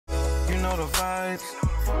know the vibes.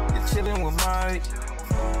 You're chilling with Mike.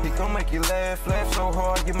 He gon' make you laugh so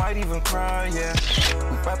hard you might even cry, yeah.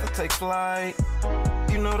 We about to take flight.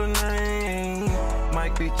 You know the name.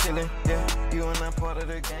 Mike be chillin', yeah. You and that part of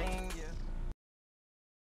the game, yeah.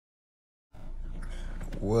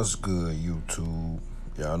 What's good, YouTube?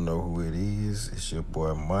 Y'all know who it is. It's your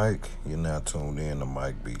boy Mike. You're now tuned in to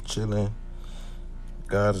Mike Be Chillin'.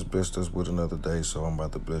 God has blessed us with another day, so I'm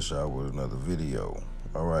about to bless y'all with another video.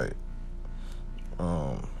 All right.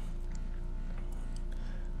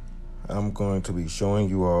 I'm going to be showing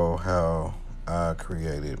you all how I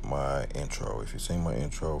created my intro. If you've seen my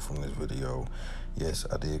intro from this video, yes,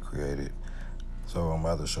 I did create it. So I'm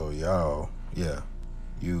about to show y'all,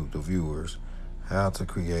 you, the viewers, how to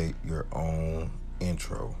create your own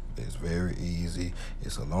intro. It's very easy.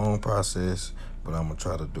 It's a long process, but I'm gonna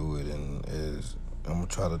try to do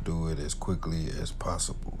it as quickly as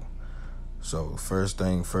possible. So first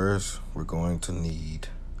thing first, we're going to need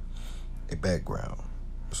a background.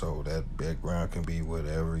 So that background can be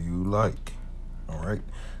whatever you like. All right.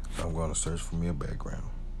 So I'm going to search for me a background.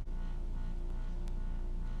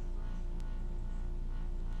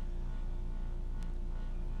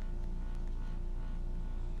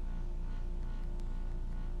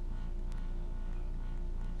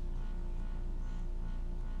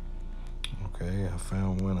 Okay, I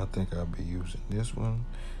found one. I think I'll be using this one.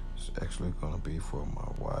 It's actually going to be for my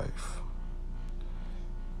wife.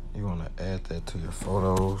 You want to add that to your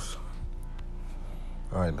photos.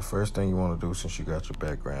 All right, the first thing you want to do since you got your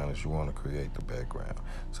background is you want to create the background.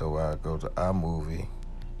 So I go to iMovie,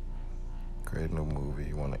 create a new movie.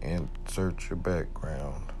 You want to insert your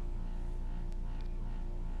background.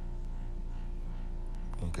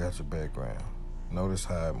 You got your background. Notice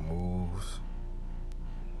how it moves.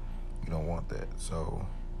 You don't want that. So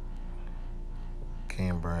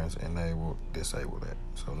Ken Burns disable that.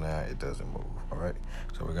 So now it doesn't move. All right.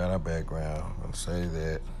 So we got our background. I'm gonna save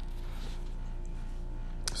that.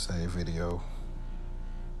 Save video.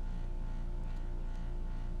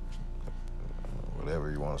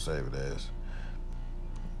 Whatever you want to save it as.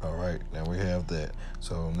 All right. Now we have that.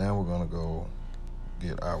 So now we're gonna go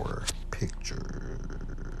get our pictures.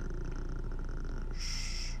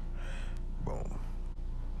 Boom.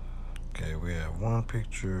 Okay, we have one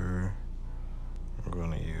picture we're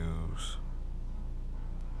gonna use,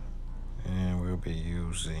 and we'll be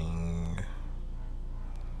use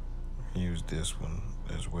this one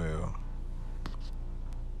as well.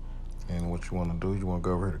 And what you want to do, you want to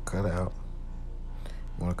go over here to cut out.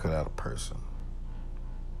 You want to cut out a person.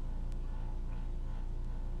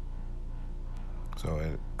 So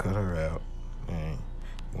it cut her out, and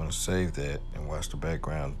you want to save that and watch the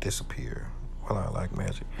background disappear. Well, I like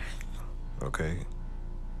magic. Okay.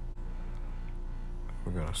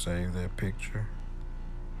 We're gonna save that picture.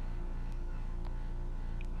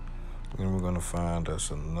 Then we're gonna find us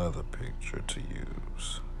another picture to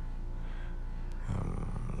use.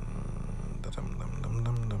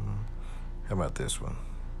 How about this one?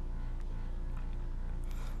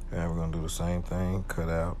 And we're gonna do the same thing, cut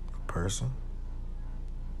out a person.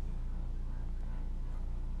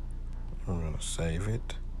 We're gonna save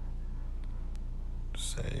it.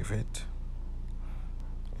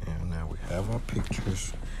 And now we have our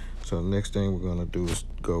pictures. So the next thing we're gonna do is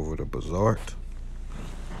go over to Bezoart.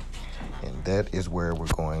 And that is where we're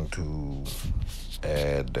going to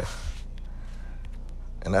add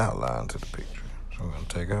an outline to the picture. So we're gonna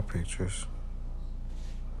take our pictures.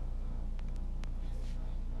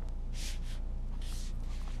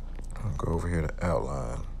 I'll go over here to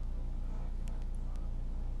outline.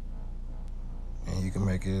 And you can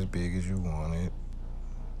make it as big as you want it.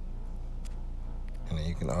 And then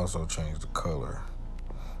you can also change the color.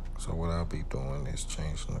 So what I'll be doing is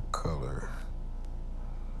changing the color.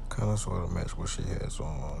 Kind of sort of match what she has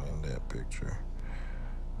on in that picture.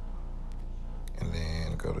 And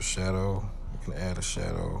then go to shadow. You can add a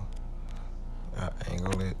shadow. I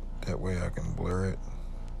angle it. That way I can blur it.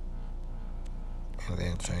 And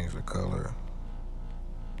then change the color.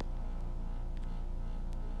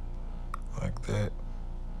 Like that.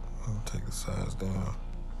 I'll take the size down.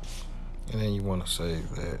 And then you want to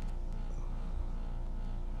save that.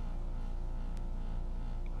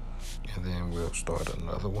 And then we'll start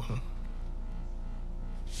another one.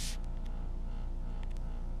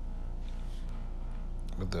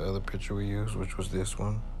 With the other picture we used, which was this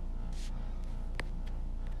one.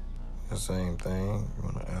 The same thing. You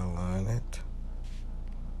want to outline it.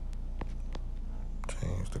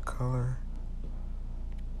 Change the color.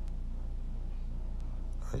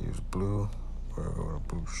 I use blue. We'll go to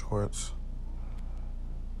blue shorts.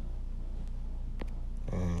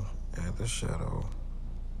 And add the shadow.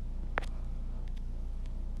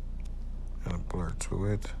 color to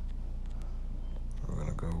it. We're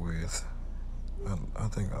gonna go with, I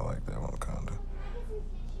think I like that one kinda.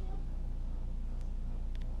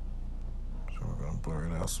 So we're gonna blur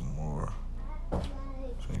it out some more so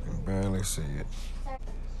you can barely see it.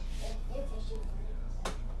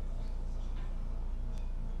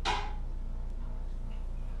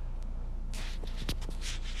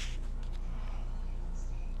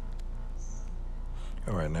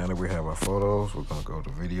 All right, now that we have our photos, we're gonna go to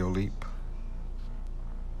Video Leap.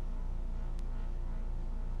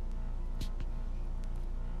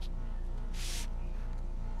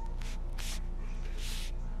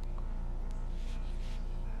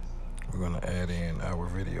 We're gonna add in our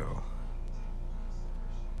video.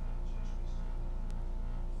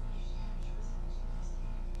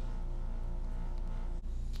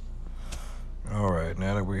 All right,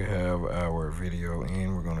 now that we have our video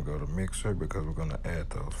in, we're gonna go to Mixer because we're gonna add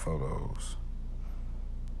those photos.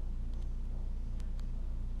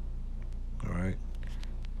 All right,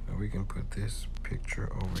 so we can put this picture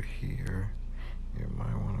over here. You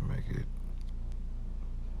might wanna make it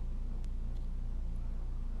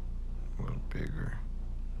a little bigger.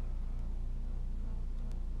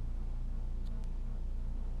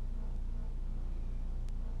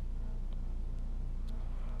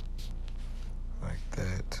 Like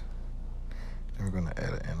that. Then we're gonna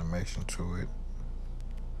add an animation to it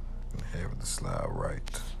and have it slide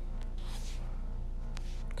right.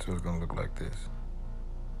 So it's gonna look like this.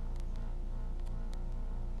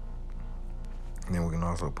 And then we can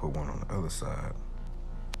also put one on the other side.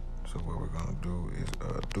 So what we're gonna do is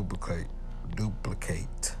duplicate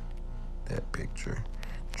that picture,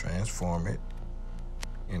 transform it,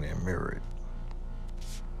 and then mirror it.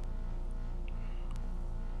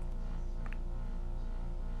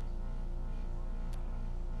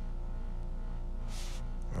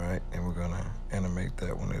 All right, and we're gonna animate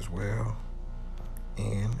that one as well.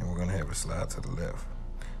 And we're gonna have it slide to the left.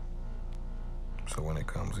 So when it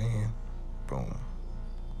comes in, boom,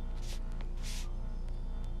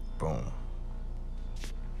 boom.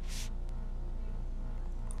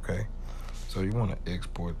 Okay, so you wanna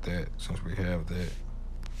export that since we have that.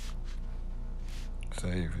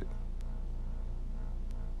 Save it.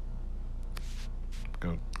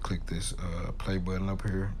 Go click this play button up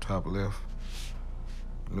here, top left,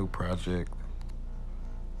 new project.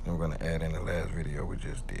 And we're gonna add in the last video we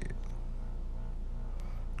just did.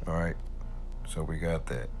 All right, so we got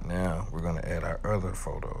that. Now we're gonna add our other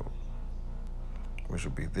photo, which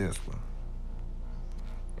will be this one.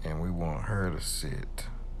 And we want her to sit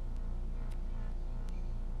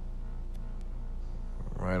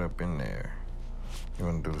right up in there.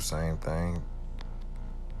 You're gonna do the same thing.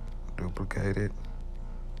 Duplicate it,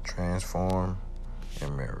 transform,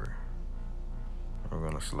 and mirror. We're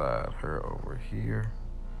gonna slide her over here.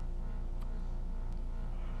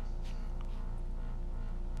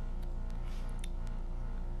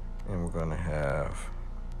 And we're gonna have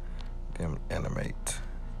them animate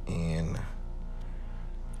in,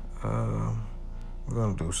 we're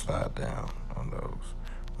gonna do slide down on those.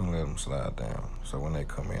 We're gonna let them slide down. So when they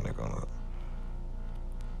come in, they're gonna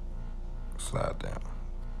slide down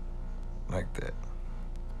like that.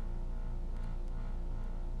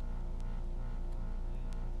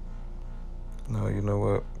 No, you know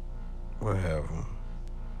what? We'll have them.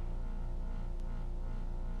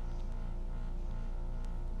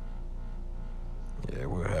 Yeah,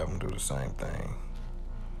 we'll have them do the same thing.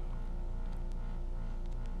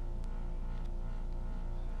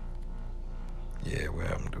 Yeah, we'll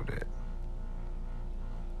have them do that.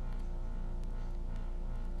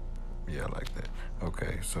 Yeah, I like that.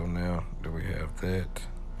 Okay, so now that we have that,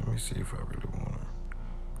 let me see if I really want her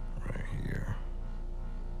right here.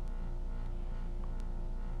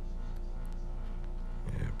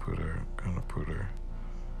 Yeah, kind of put her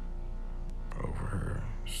over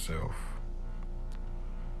herself.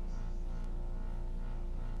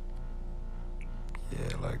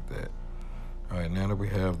 Yeah, like that. All right, now that we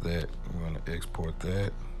have that, we're gonna export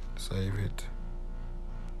that, save it.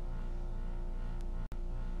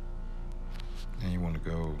 And you wanna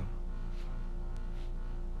go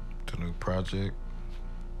to new project.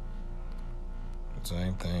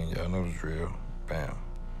 Same thing, y'all know the drill, bam.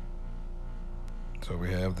 So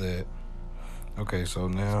we have that. Okay, so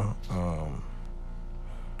now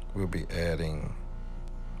we'll be adding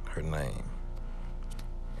her name.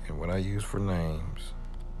 And what I use for names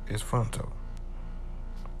is Phonto.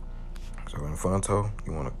 So in Phonto,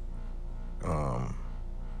 you want to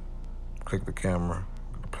click the camera,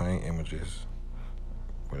 go to plain images,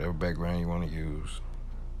 whatever background you want to use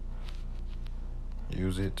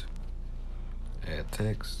it, add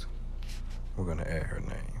text. We're going to add her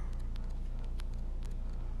name.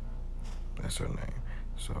 That's her name.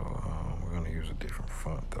 So we're gonna use a different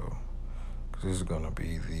font though, because this is gonna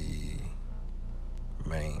be the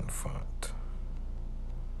main font.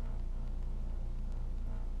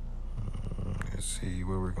 Let's see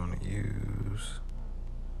what we're gonna use.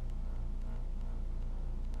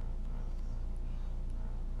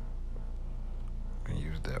 I'm gonna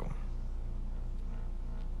use that one.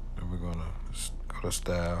 Then we're gonna go to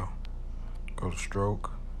style, go to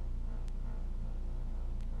stroke.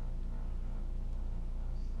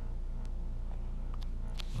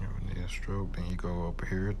 Stroke, then you go up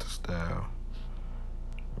here to style,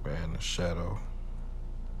 we're adding a shadow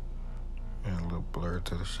and a little blur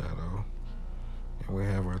to the shadow, and we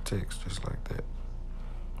have our text just like that.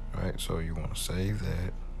 All right, so you want to save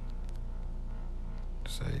that,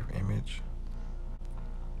 save image.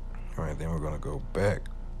 All right, then we're going to go back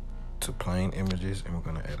to plain images and we're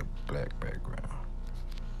going to add a black background,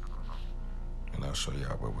 and I'll show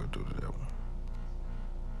y'all what we'll do to that one.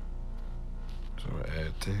 So we'll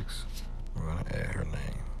add text, we're gonna add her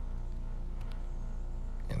name.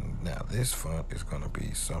 And now this font is gonna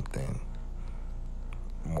be something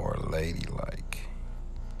more ladylike,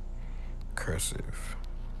 cursive,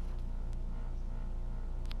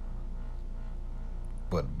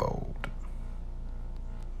 but bold.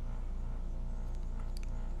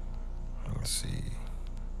 Let's see,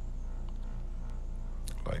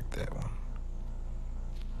 like that one.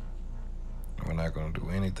 We're not gonna do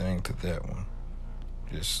anything to that one.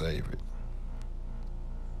 Just save it.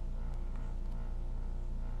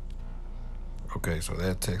 Okay, so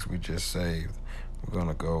that text we just saved, we're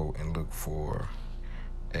gonna go and look for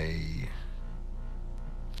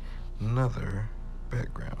another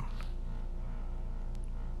background.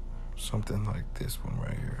 Something like this one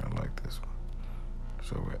right here. I like this one.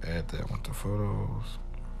 So we'll add that one to photos.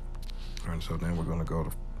 And so then we're gonna go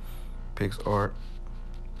to PicsArt.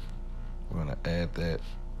 We're gonna add that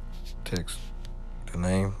text, the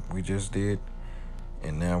name we just did,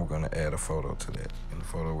 and now we're gonna add a photo to that. And the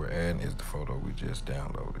photo we're adding is the photo we just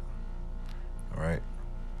downloaded. All right,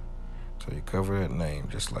 so you cover that name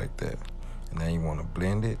just like that, and now you wanna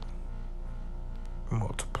blend it,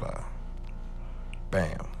 multiply,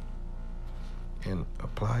 bam, and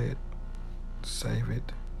apply it, save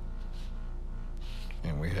it,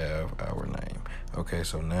 and we have our name. Okay,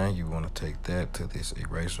 so now you wanna take that to this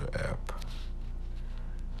eraser app.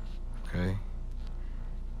 Okay,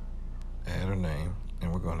 add her name,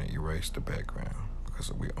 and we're gonna erase the background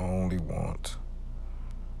because we only want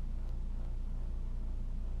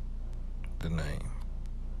the name.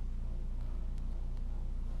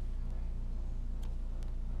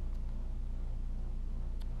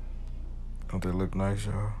 Don't they look nice,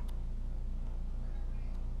 y'all?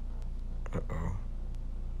 Uh-oh.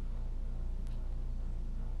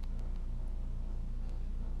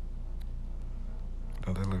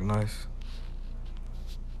 Don't they look nice?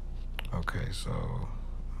 Okay, so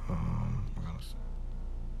we're gonna,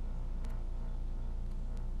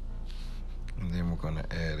 and then we're gonna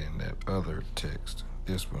add in that other text,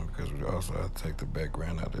 this one, because we also have to take the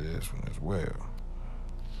background out of this one as well.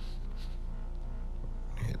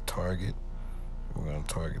 Hit target. We're gonna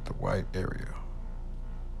target the white area.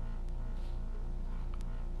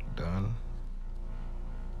 Done.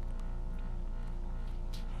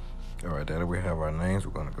 All right, now that we have our names,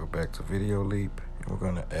 we're gonna go back to Video Leap and we're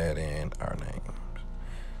gonna add in our names.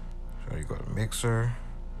 So you go to Mixer,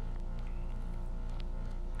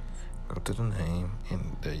 go to the name,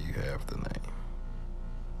 and there you have the name.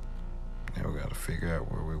 Now we gotta figure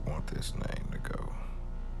out where we want this name to go.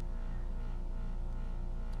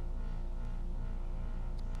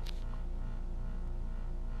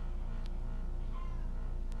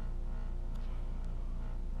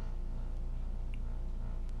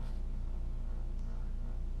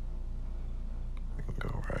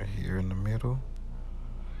 Here in the middle,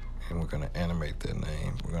 and we're going to animate that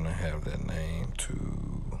name. We're going to have that name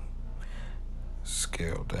to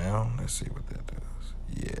scale down. Let's see what that does.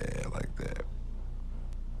 Yeah, like that.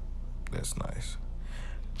 That's nice.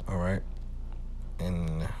 All right,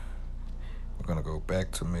 and we're going to go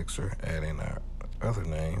back to Mixer, add in our other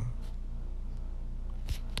name,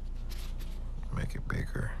 make it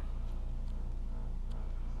bigger.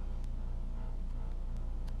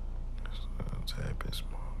 So a tad bit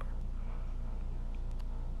smaller.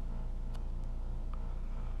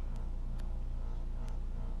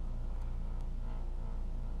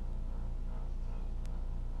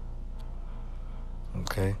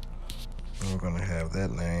 Okay, and we're gonna have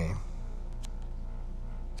that name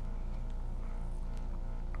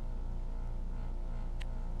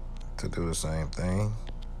to do the same thing.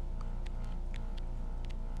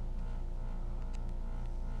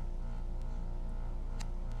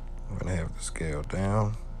 scale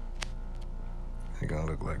down. It's gonna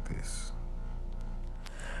look like this.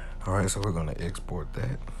 All right, so we're gonna export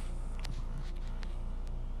that.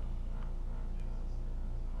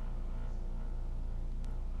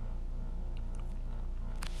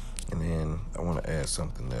 And then I wanna add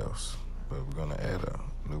something else, but we're gonna add a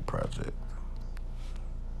new project.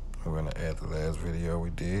 We're gonna add the last video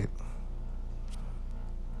we did.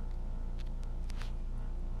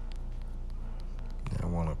 And I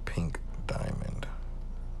want a pink diamond.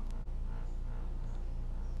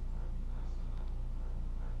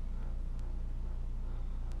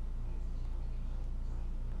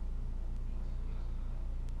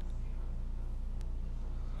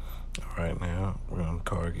 All right, now we're gonna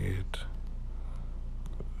target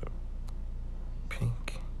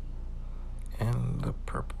pink and the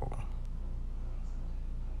purple.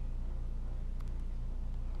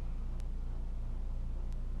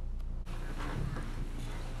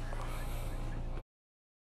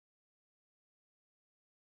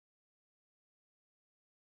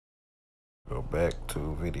 Go back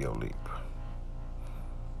to Video Leap.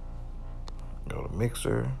 Go to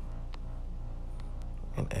Mixer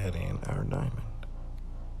and add in our diamond.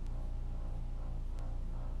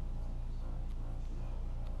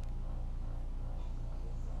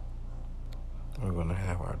 We're gonna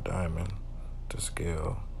have our diamond to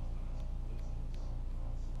scale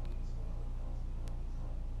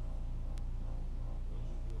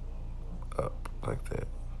up like that.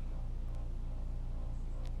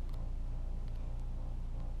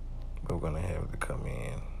 We're gonna have it to come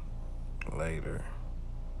in later.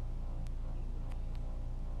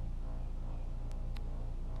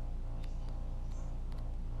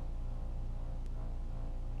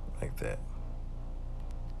 Like that.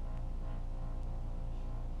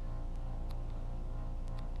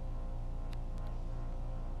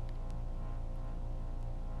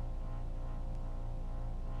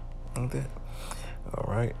 Like that.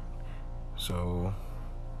 All right. So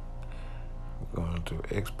we're going to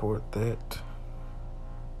export that.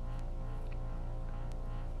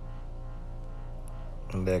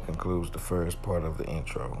 And that concludes the first part of the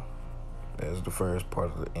intro. That's the first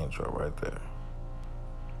part of the intro right there.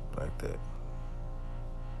 Like that.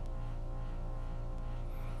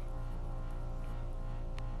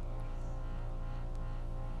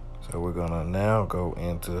 So we're gonna now go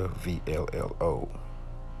into VLLO.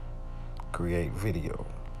 Create video.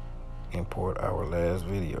 Import our last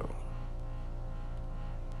video.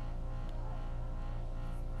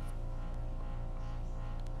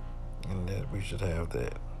 And that we should have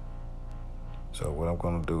that. So what I'm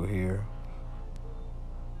gonna do here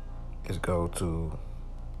is go to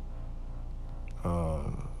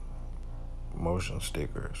motion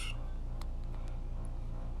stickers.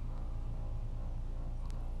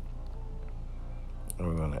 And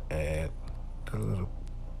we're gonna add the little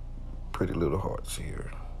pretty little hearts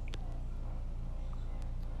here.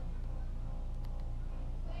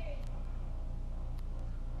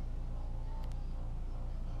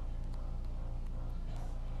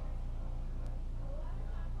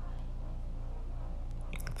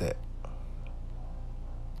 Like that.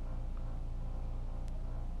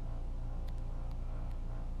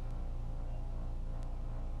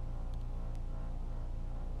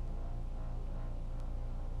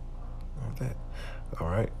 That. All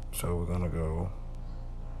right, so we're gonna go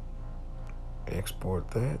export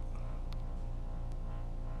that.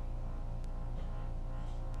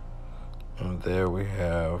 And there we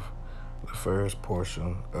have the first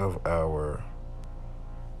portion of our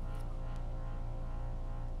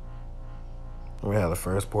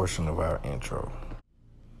intro.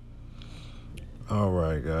 All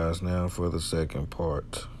right, guys, now for the second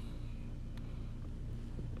part.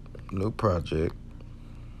 New project.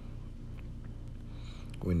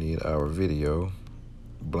 We need our video,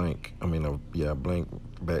 blank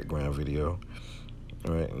background video.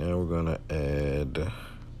 All right, now we're gonna add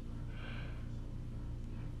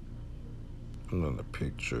another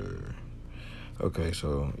picture. Okay,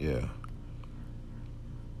 so yeah.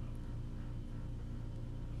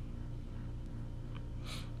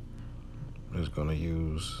 I'm just gonna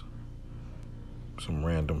use some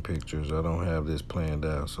random pictures. I don't have this planned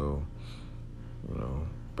out, so, you know,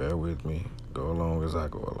 bear with me. Go along as I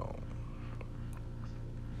go along.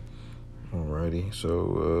 Alrighty,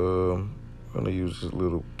 so I'm gonna use this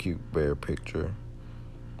little cute bear picture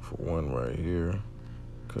for one right here.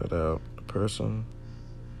 Cut out the person.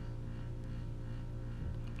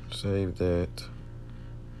 Save that.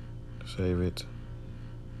 Save it.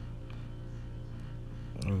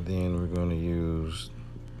 And then we're gonna use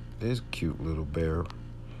this cute little bear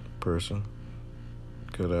person.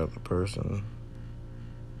 Cut out the person.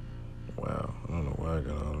 Wow. I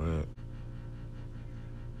got all of that.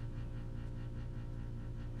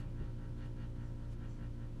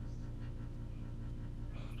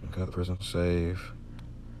 Got the person. Save.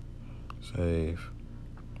 Save.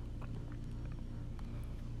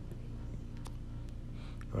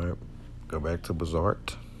 All right. Go back to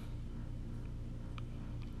Bazaart.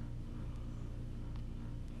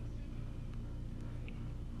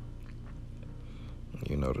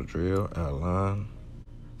 You know the drill. Outline.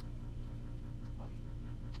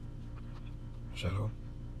 Shadow.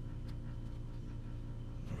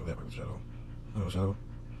 That way, shadow. No shadow.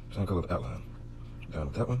 Same color outline. Down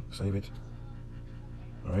with that one. Save it.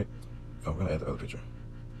 All right. I'm gonna add the other picture.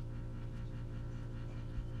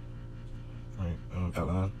 All right.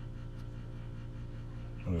 Outline.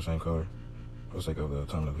 The same color for the sake of the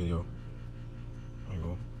time of the video. There you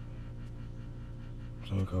go.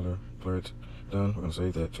 Same color. Blur it. Done. We're gonna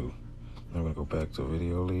save that too. Then we're gonna go back to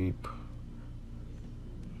Video Leap.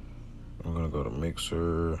 I'm gonna go to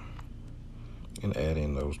Mixer and add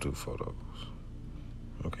in those two photos.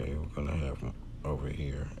 Okay, we're gonna have them over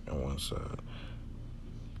here on one side.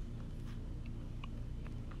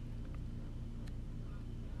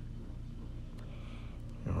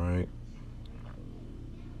 All right.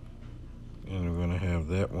 And we're gonna have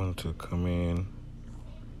that one to come in,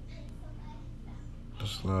 to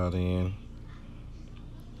slide in.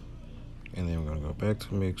 And then we're gonna go back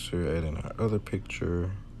to Mixer, add in our other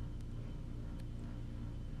picture.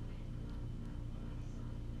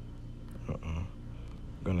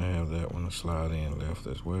 Gonna have that one to slide in left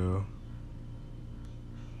as well.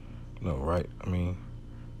 No, right, I mean.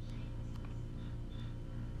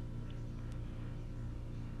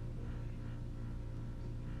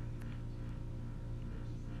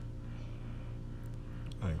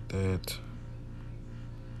 Like that.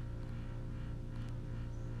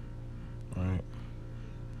 All right.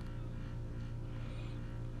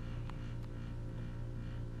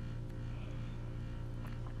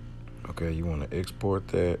 Okay, you want to export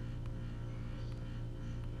that.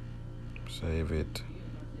 Save it.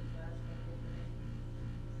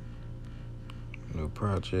 New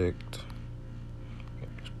project.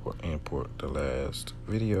 Export, import the last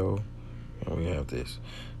video. And we have this.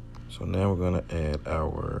 So now we're going to add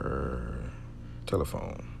our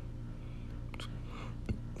telephone.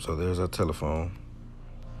 So there's our telephone.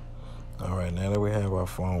 All right, now that we have our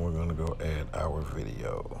phone, we're going to go add our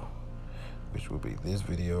video, which will be this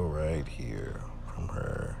video right here from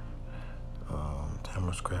her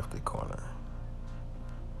Tamara's Crafty Corner.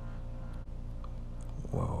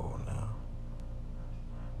 Whoa, now.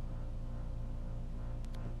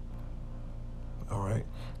 All right,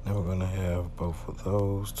 now we're gonna have both of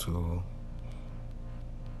those to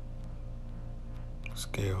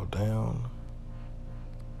scale down.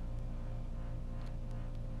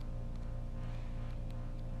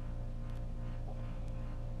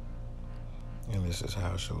 And this is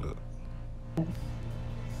how it should look.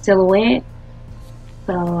 Silhouette.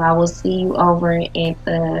 So I will see you over at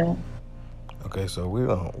the. Okay, so we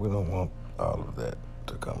don't want all of that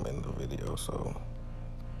to come in the video, so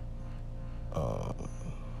so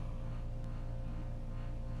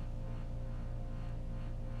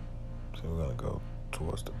we're gonna go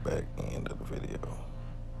towards the back end of the video,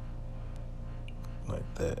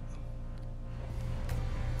 like that.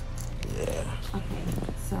 Yeah. Okay,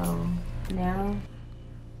 so now.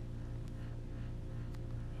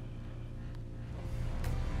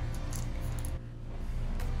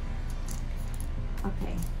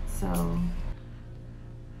 Okay, so.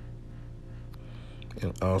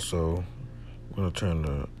 And also, we're gonna turn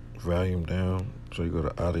the volume down. So you go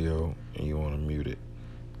to audio and you wanna mute it.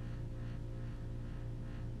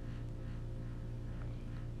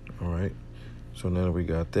 All right, so now that we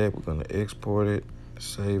got that, we're gonna export it,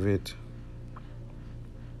 save it.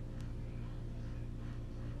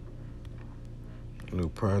 New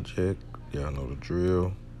project, y'all know the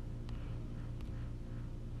drill.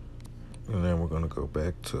 And then we're gonna go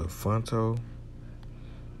back to Fonto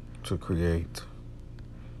to create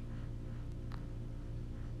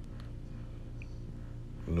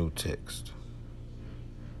new text.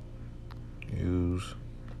 Use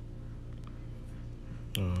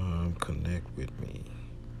connect with me.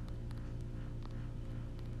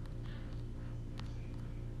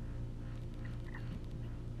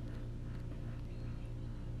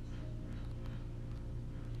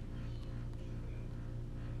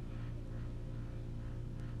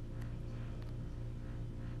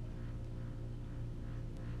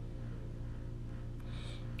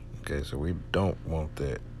 Okay, so we don't want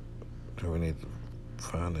that. So we need to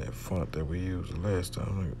find that font that we used the last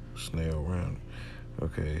time, like snail around.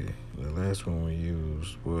 Okay, the last one we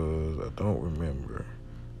used was, I don't remember.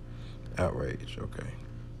 Outrage, okay.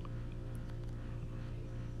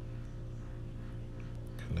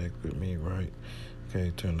 Connect with me, right?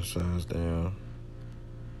 Okay, turn the size down.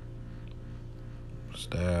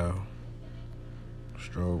 Style,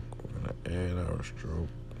 stroke, we're gonna add our stroke.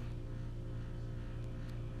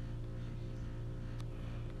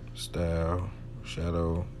 Style,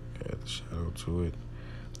 shadow, add the shadow to it.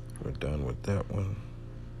 We're done with that one.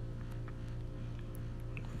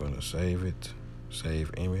 We're gonna save it,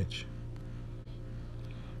 save image.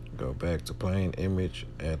 Go back to plain image,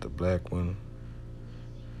 add the black one.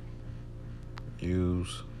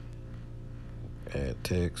 Use, add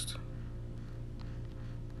text.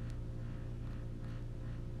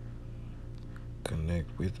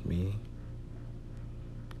 Connect with me.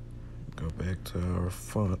 Go back to our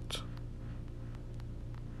font.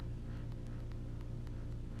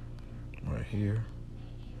 Right here.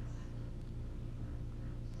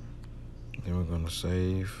 Then we're gonna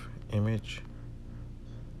save image.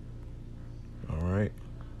 All right.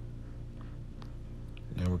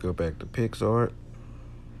 Then we go back to PicsArt.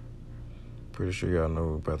 Pretty sure y'all know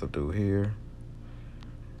what we're about to do here.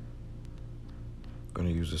 Gonna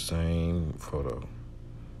use the same photo.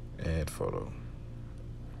 Add photo.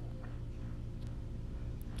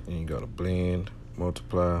 And you go to blend,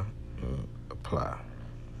 multiply, and apply.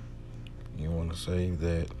 You want to save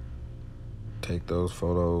that. Take those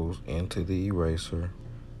photos into the eraser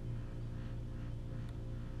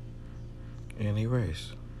and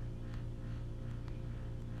erase.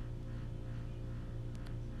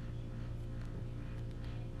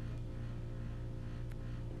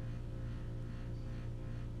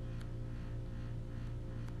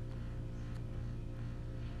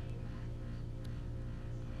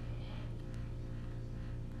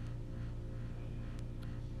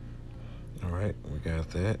 All right, we got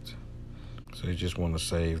that. So you just want to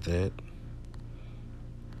save that.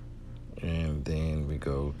 And then we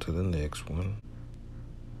go to the next one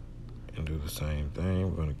and do the same thing.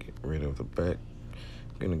 We're going to get rid of the back.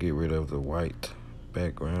 We're going to get rid of the white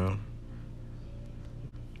background.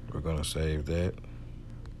 We're going to save that.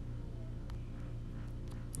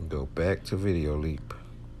 Go back to Video Leap.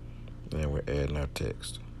 And we're adding our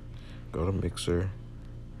text. Go to Mixer.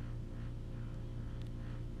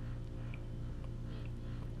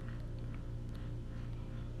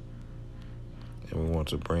 And we want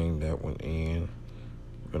to bring that one in.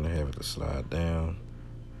 We're gonna have it to slide down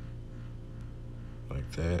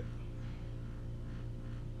like that.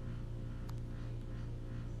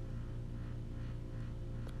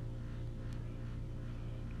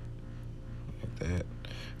 Like that.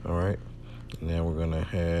 All right. And now we're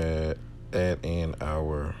gonna add in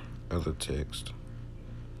our other text.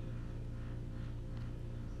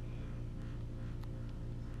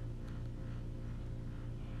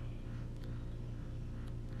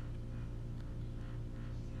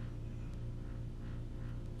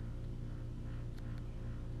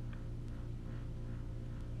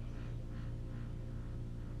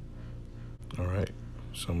 All right,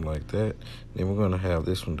 something like that. Then we're gonna have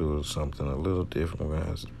this one do something a little different. We're gonna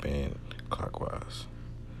have to spin clockwise.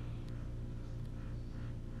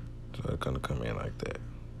 So it's gonna come in like that.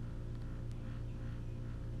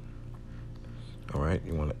 All right,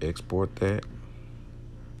 you wanna export that.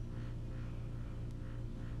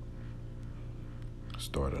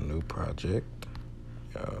 Start a new project.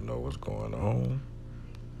 Y'all know what's going on.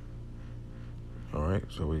 All right,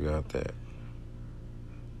 so we got that.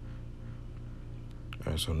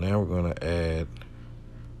 All right, so now we're gonna add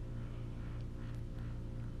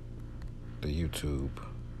the YouTube.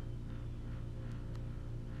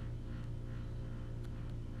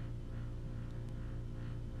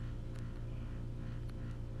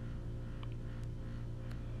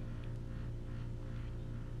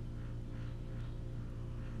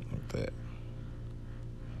 Like that.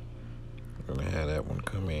 We're gonna have that one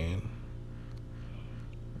come in.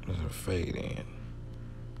 There's a fade in.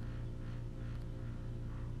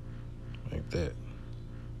 Like that.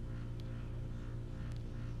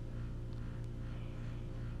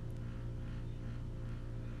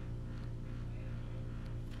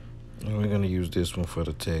 And we're gonna use this one for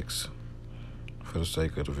the text for the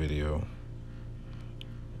sake of the video.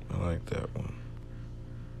 I like that one.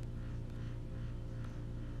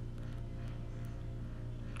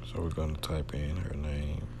 So we're gonna type in her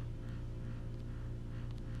name.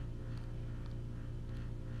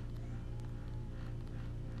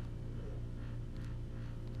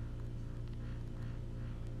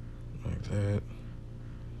 Like that.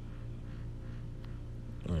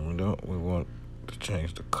 And we want to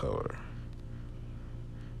change the color.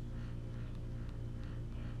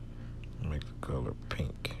 make the color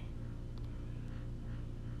pink.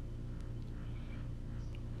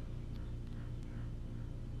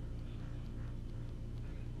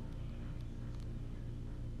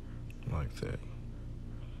 Like that.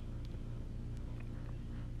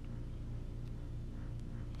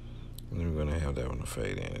 And then we're going to have that one to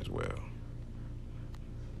fade in as well.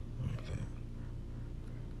 Like that.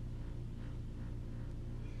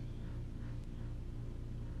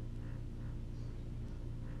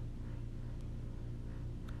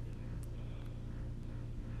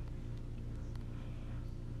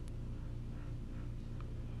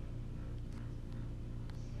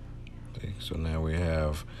 See, so now we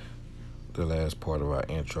have the last part of our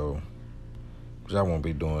intro, because I won't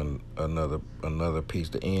be doing another piece,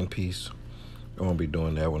 the end piece. I won't be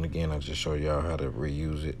doing that one again. I'll just show y'all how to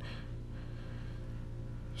reuse it.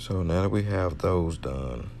 So now that we have those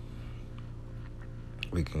done,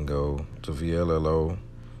 we can go to VLLO,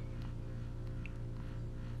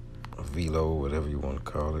 or VLO, whatever you want to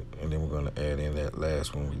call it, and then we're going to add in that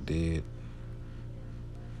last one we did.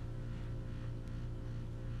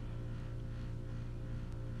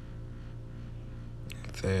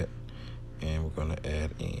 That, and we're going to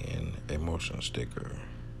add in a motion sticker.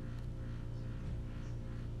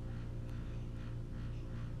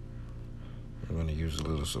 We're going to use a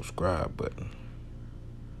little subscribe button.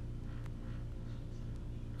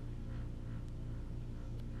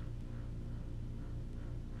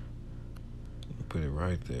 Put it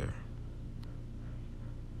right there.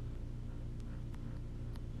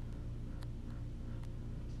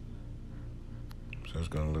 So it's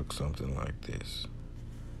going to look something like this.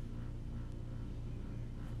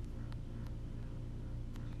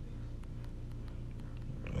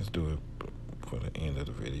 Let's do it for the end of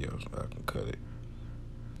the video so I can cut it.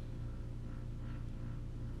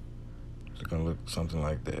 It's gonna look something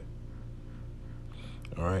like that.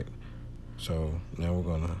 All right, so now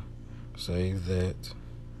we're gonna save that.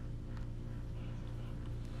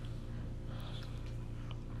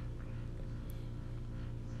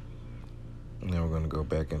 Now we're gonna go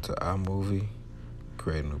back into iMovie,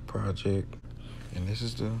 create a new project, and this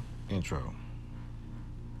is the intro.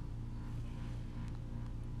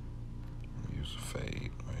 Use a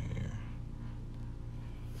fade right here.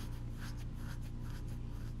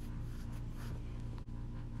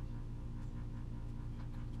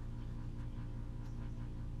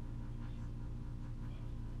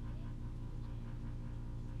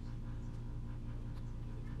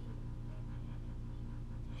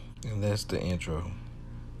 And that's the intro.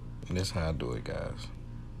 And that's how I do it, guys.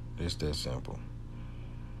 It's that simple.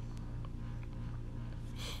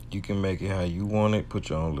 You can make it how you want it, put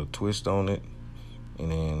your own little twist on it,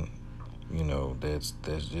 and then, you know, it's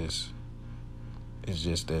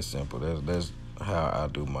just that simple. That's how I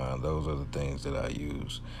do mine. Those are the things that I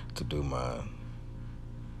use to do mine.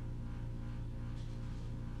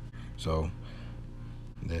 So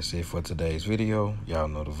that's it for today's video. Y'all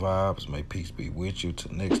know the vibes. May peace be with you.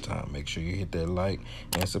 Till next time, make sure you hit that like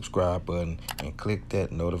and subscribe button and click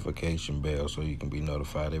that notification bell so you can be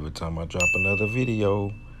notified every time I drop another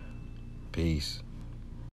video. Peace.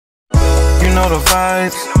 You know the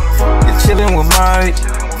vibes. You're chilling with Mike.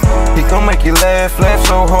 He gon' make you laugh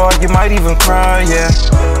so hard you might even cry. Yeah.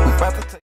 We 'bout to